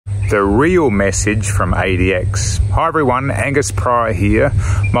the real message from ADX. Hi everyone, Angus Pryor here,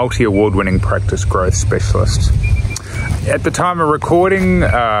 multi-award winning practice growth specialist. At the time of recording,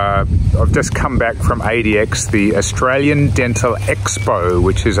 I've just come back from ADX, the Australian Dental Expo,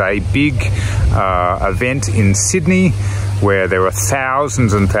 which is a big event in Sydney where there were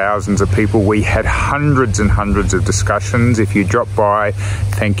thousands and thousands of people. We had hundreds and hundreds of discussions. If you dropped by,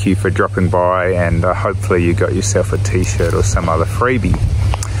 thank you for dropping by, and hopefully you got yourself a t-shirt or some other freebie.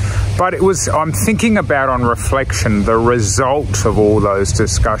 But I'm thinking about, on reflection, the result of all those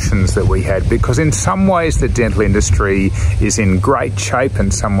discussions that we had, because in some ways the dental industry is in great shape, in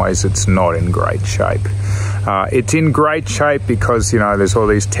some ways it's not in great shape. It's in great shape because, you know, there's all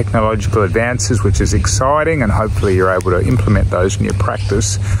these technological advances, which is exciting, and hopefully you're able to implement those in your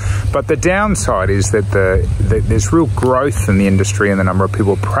practice. But the downside is that there's real growth in the industry and the number of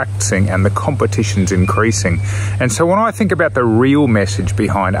people practicing, and the competition's increasing. And so when I think about the real message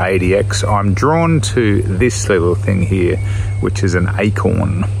behind ADX, I'm drawn to this little thing here, which is an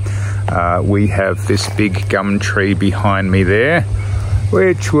acorn. We have this big gum tree behind me there,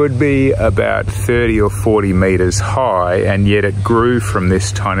 which would be about 30 or 40 meters high, and yet it grew from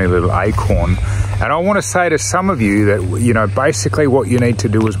this tiny little acorn. And I want to say to some of you that, you know, basically what you need to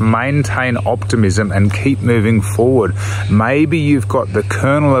do is maintain optimism and keep moving forward. Maybe you've got the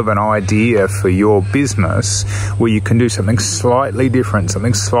kernel of an idea for your business where you can do something slightly different,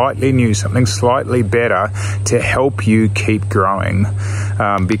 something slightly new, something slightly better to help you keep growing.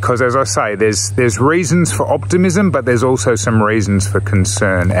 Because as I say, there's reasons for optimism, but there's also some reasons for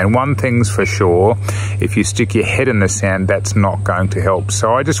concern. And one thing's for sure, if you stick your head in the sand, that's not going to help.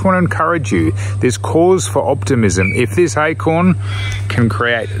 So I just want to encourage you, there's cause for optimism. If this acorn can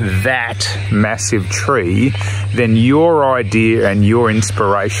create that massive tree, then your idea and your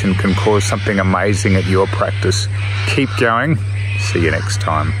inspiration can cause something amazing at your practice. Keep going. See you next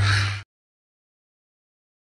time.